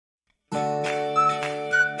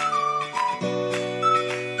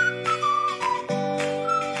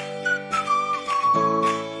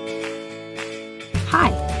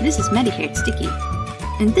this is Medi here at Sticky.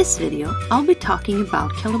 In this video, I'll be talking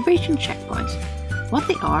about calibration checkpoints, what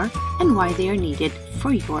they are and why they are needed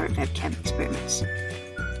for your webcam experiments.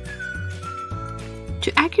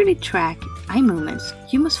 To accurately track eye movements,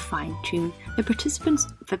 you must fine-tune the participant's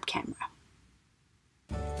web camera.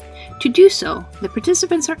 To do so, the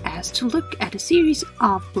participants are asked to look at a series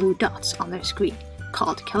of blue dots on their screen,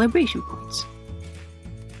 called calibration points.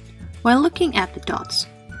 While looking at the dots,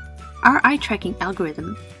 our eye tracking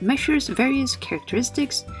algorithm measures various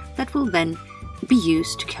characteristics that will then be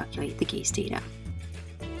used to calculate the gaze data.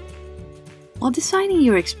 While designing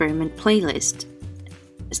your experiment playlist,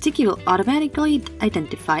 Sticky will automatically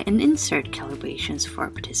identify and insert calibrations for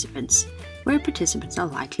participants, where participants are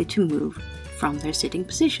likely to move from their sitting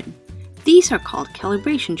position. These are called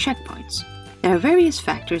calibration checkpoints. There are various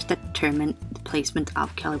factors that determine the placement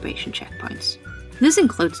of calibration checkpoints. This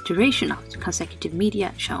includes duration of consecutive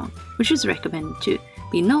media shown, which is recommended to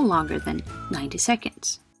be no longer than 90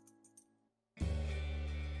 seconds.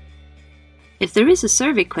 If there is a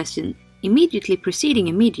survey question immediately preceding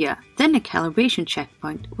a media, then a calibration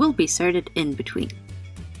checkpoint will be inserted in between.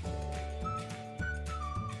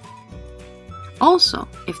 Also,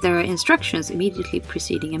 if there are instructions immediately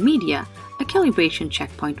preceding a media, a calibration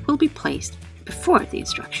checkpoint will be placed before the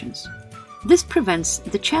instructions. This prevents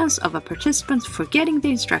the chance of a participant forgetting the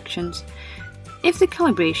instructions if the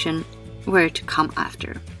calibration were to come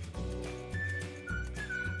after.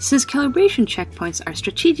 Since calibration checkpoints are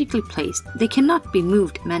strategically placed, they cannot be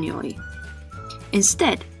moved manually.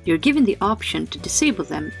 Instead, you're given the option to disable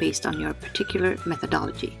them based on your particular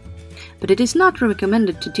methodology, but it is not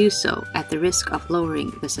recommended to do so at the risk of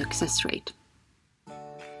lowering the success rate.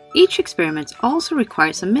 Each experiment also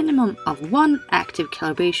requires a minimum of one active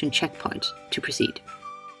calibration checkpoint to proceed.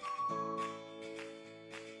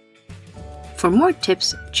 For more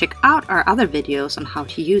tips, check out our other videos on how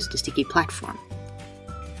to use the Sticky platform.